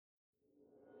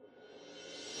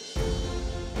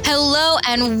Hello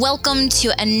and welcome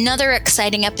to another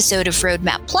exciting episode of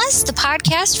Roadmap Plus, the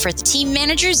podcast for the team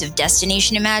managers of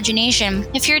Destination Imagination.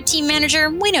 If you're a team manager,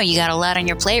 we know you got a lot on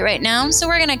your plate right now, so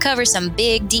we're going to cover some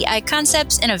big DI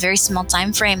concepts in a very small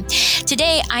time frame.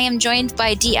 Today, I am joined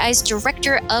by DI's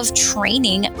Director of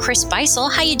Training, Chris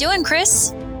Beisel. How you doing,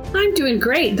 Chris? I'm doing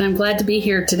great, and I'm glad to be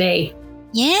here today.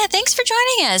 Yeah, thanks for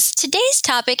joining us. Today's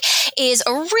topic is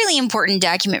a really important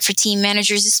document for team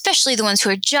managers, especially the ones who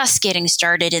are just getting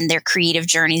started in their creative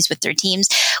journeys with their teams.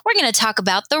 We're going to talk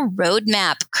about the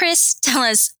roadmap. Chris, tell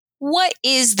us, what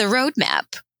is the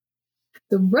roadmap?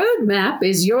 The roadmap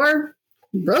is your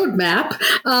roadmap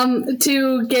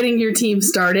to getting your team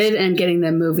started and getting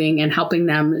them moving and helping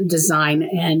them design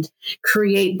and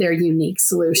create their unique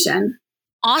solution.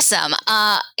 Awesome.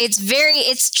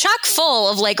 It's chock full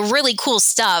of like really cool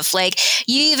stuff. Like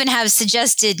you even have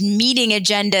suggested meeting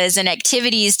agendas and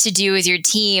activities to do with your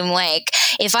team. Like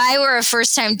if I were a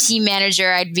first time team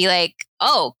manager, I'd be like,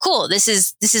 oh, cool. This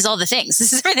is all the things.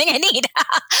 This is everything I need.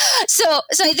 So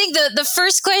I think the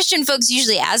first question folks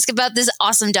usually ask about this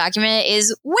awesome document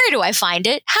is, where do I find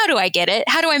it? How do I get it?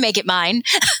 How do I make it mine?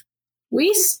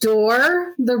 We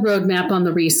store the roadmap on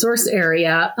the resource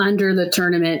area under the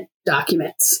tournament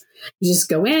documents. You just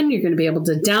go in, you're going to be able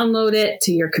to download it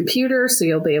to your computer, so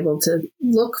you'll be able to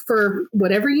look for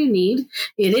whatever you need.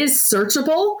 It is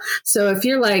searchable. So if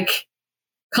you're like,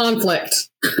 conflict,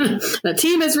 the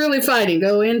team is really fighting,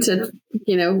 go into,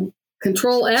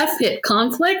 Control F, hit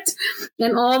conflict,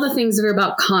 and all the things that are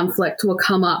about conflict will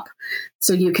come up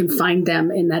so you can find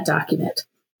them in that document.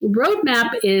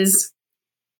 Roadmap is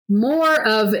more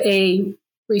of a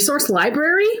resource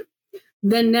library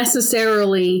than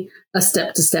necessarily a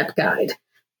step-to-step guide.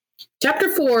 Chapter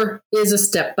 4 is a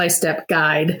step-by-step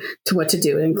guide to what to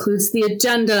do. It includes the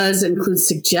agendas, includes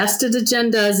suggested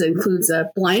agendas, includes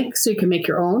a blank so you can make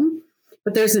your own.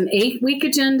 But there's an 8-week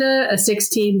agenda, a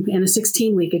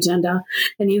 16-week agenda,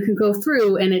 and you can go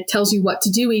through and it tells you what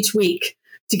to do each week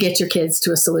to get your kids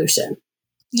to a solution.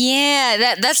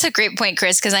 Yeah, that's a great point,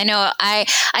 Chris, because I know I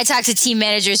talk to team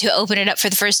managers who open it up for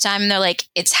the first time and they're like,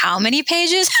 it's how many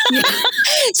pages? Yeah.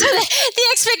 So the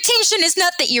expectation is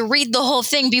not that you read the whole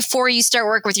thing before you start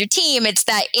work with your team. It's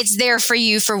that it's there for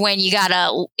you for when you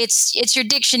it's your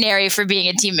dictionary for being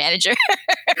a team manager.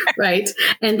 Right.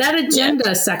 And that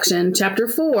agenda section, chapter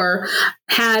 4,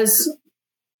 says,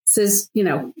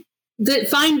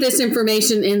 find this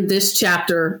information in this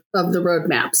chapter of the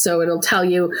roadmap. So it'll tell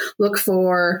you, look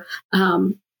for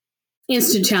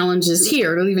instant challenges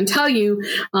here. It'll even tell you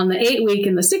on the 8-week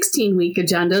and the 16-week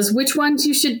agendas, which ones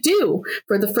you should do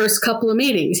for the first couple of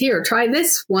meetings. Here, try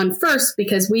this one first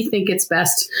because we think it's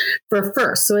best for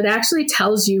first. So it actually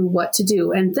tells you what to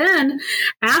do. And then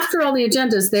after all the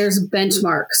agendas, there's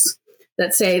benchmarks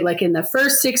that say, like, in the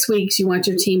first 6 weeks, you want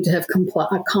your team to have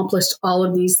accomplished all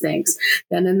of these things.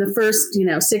 Then in the first,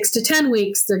 6 to 10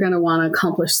 weeks, they're going to want to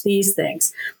accomplish these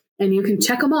things. And you can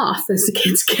check them off as the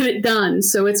kids get it done.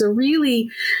 So it's a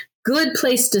really good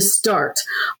place to start.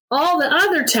 All the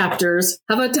other chapters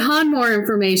have a ton more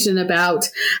information about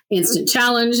instant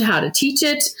challenge, how to teach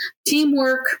it,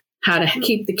 teamwork, how to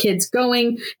keep the kids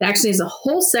going. It actually has a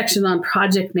whole section on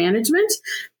project management.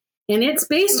 And it's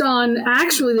based on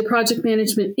actually the Project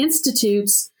Management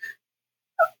Institute's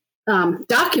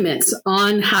documents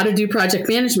on how to do project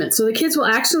management. So the kids will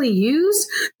actually use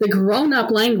the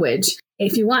grown-up language.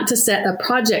 If you want to set a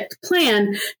project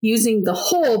plan using the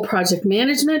whole project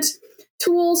management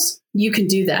tools, you can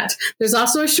do that. There's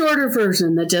also a shorter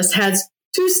version that just has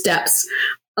 2 steps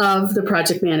of the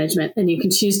project management, and you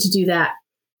can choose to do that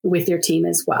with your team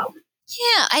as well.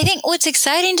 Yeah, I think what's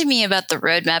exciting to me about the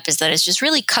roadmap is that it's just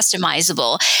really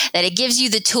customizable, that it gives you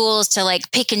the tools to like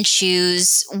pick and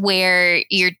choose where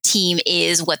your team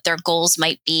is, what their goals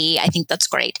might be. I think that's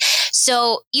great.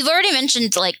 So you've already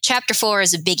mentioned like chapter 4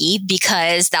 is a biggie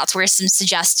because that's where some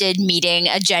suggested meeting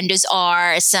agendas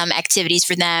are, some activities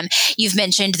for them. You've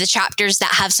mentioned the chapters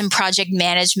that have some project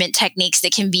management techniques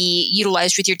that can be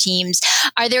utilized with your teams.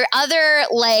 Are there other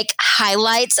like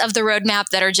highlights of the roadmap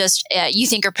that are just you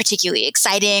think are particularly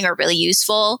exciting or really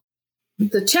useful?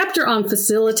 The chapter on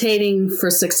facilitating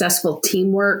for successful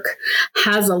teamwork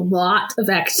has a lot of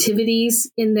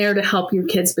activities in there to help your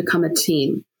kids become a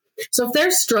team. So if they're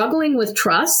struggling with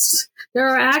trust, there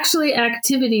are actually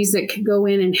activities that can go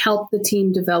in and help the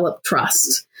team develop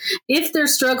trust. If they're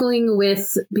struggling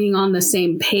with being on the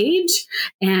same page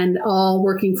and all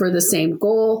working for the same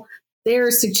goal, there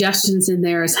are suggestions in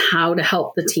there as how to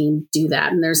help the team do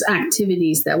that. And there's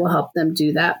activities that will help them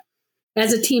do that.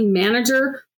 As a team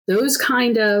manager, those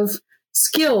kind of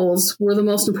skills were the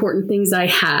most important things I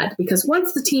had, because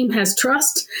once the team has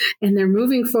trust and they're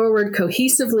moving forward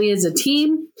cohesively as a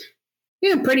team,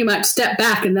 you can pretty much step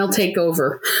back and they'll take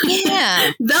over.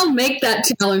 Yeah. They'll make that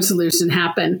challenge solution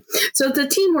happen. So the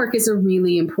teamwork is a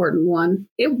really important one.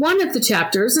 One of the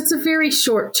chapters, it's a very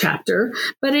short chapter,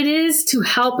 but it is to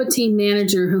help a team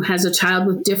manager who has a child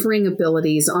with differing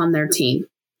abilities on their team.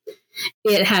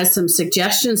 It has some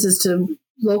suggestions as to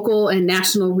local and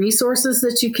national resources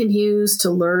that you can use to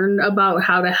learn about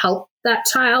how to help that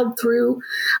child through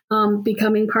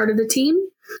becoming part of the team.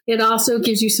 It also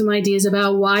gives you some ideas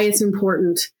about why it's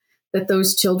important that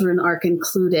those children are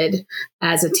included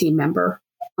as a team member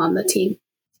on the team.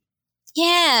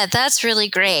 Yeah, that's really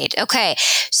great. Okay.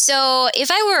 So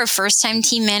if I were a first-time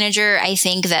team manager, I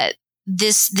think that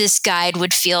this guide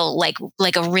would feel like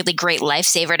a really great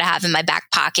lifesaver to have in my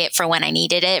back pocket for when I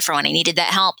needed it, for when I needed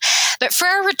that help. But for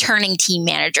our returning team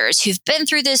managers who've been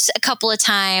through this a couple of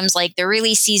times, like they're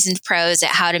really seasoned pros at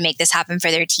how to make this happen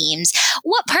for their teams,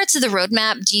 what parts of the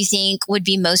roadmap do you think would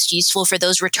be most useful for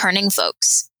those returning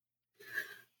folks?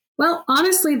 Well,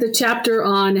 honestly, the chapter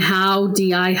on how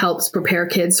DI helps prepare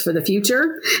kids for the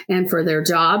future and for their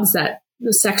jobs, that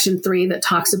section 3 that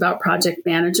talks about project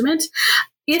management.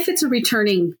 If it's a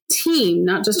returning team,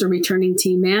 not just a returning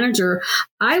team manager,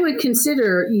 I would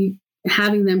consider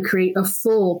having them create a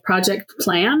full project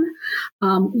plan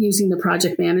using the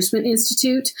Project Management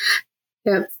Institute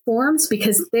forms,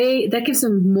 because that gives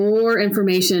them more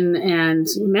information. And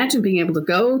imagine being able to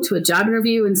go to a job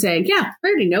interview and saying, yeah, I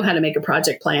already know how to make a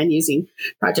project plan using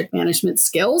project management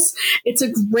skills. It's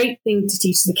a great thing to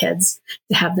teach the kids,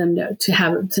 to have them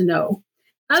know.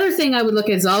 Other thing I would look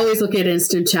at is always look at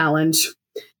Instant Challenge.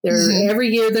 Every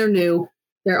year they're new.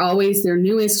 There are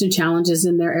new instant challenges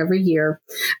in there every year.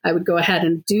 I would go ahead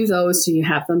and do those so you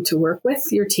have them to work with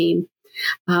your team.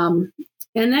 And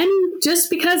then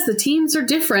just because the teams are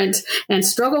different and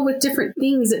struggle with different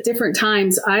things at different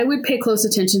times, I would pay close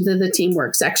attention to the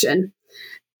teamwork section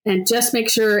and just make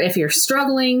sure if you're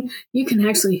struggling, you can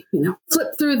actually,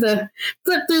 flip through the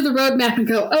roadmap and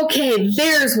go, okay,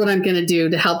 there's what I'm going to do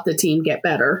to help the team get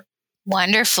better.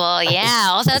 Wonderful.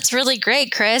 Yeah. Well, that's really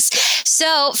great, Chris.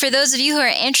 So for those of you who are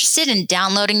interested in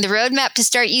downloading the roadmap to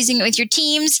start using it with your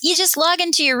teams, you just log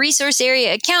into your resource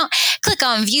area account, click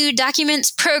on View Documents,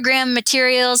 Program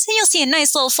Materials, and you'll see a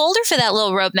nice little folder for that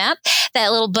little roadmap,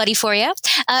 that little buddy for you.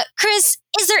 Chris,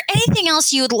 is there anything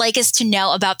else you would like us to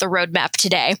know about the roadmap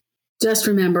today? Just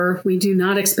remember, we do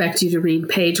not expect you to read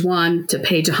page 1 to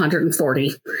page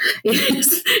 140.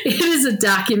 It is a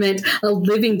document, a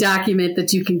living document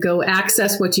that you can go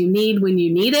access what you need when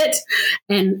you need it.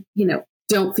 And,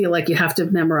 don't feel like you have to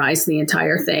memorize the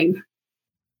entire thing.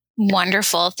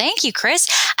 Wonderful. Thank you, Chris.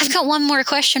 I've got one more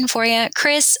question for you.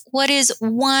 Chris, what is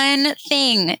one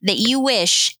thing that you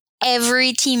wish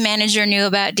every team manager knew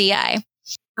about DI?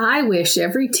 I wish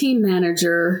every team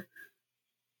manager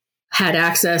had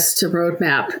access to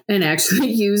Roadmap and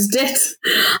actually used it.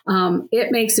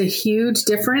 It makes a huge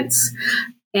difference.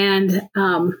 And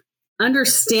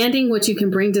understanding what you can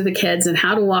bring to the kids and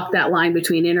how to walk that line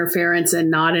between interference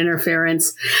and not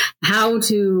interference, how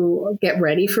to get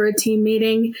ready for a team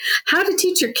meeting, how to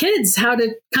teach your kids how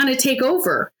to kind of take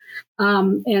over.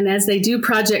 And as they do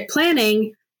project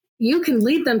planning, you can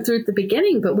lead them through at the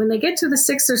beginning, but when they get to the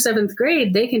 6th or 7th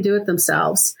grade, they can do it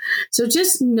themselves. So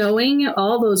just knowing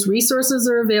all those resources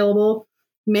are available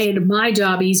made my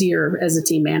job easier as a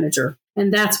team manager.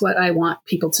 And that's what I want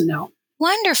people to know.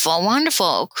 Wonderful,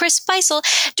 wonderful. Chris Beisel,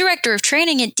 Director of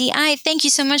Training at DI, thank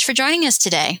you so much for joining us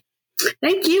today.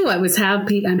 Thank you.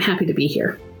 I'm happy to be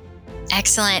here.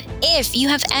 Excellent. If you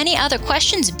have any other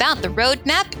questions about the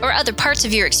roadmap or other parts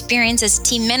of your experience as a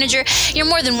team manager, you're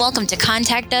more than welcome to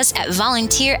contact us at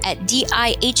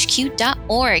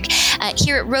volunteer@dihq.org.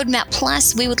 Here at Roadmap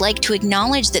Plus, we would like to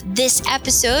acknowledge that this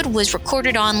episode was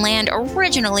recorded on land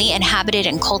originally inhabited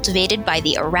and cultivated by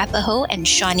the Arapaho and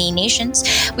Shawnee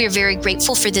nations. We are very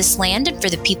grateful for this land and for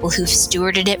the people who've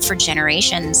stewarded it for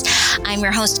generations. I'm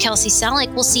your host, Kelsey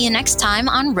Selleck. We'll see you next time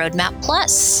on Roadmap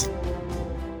Plus.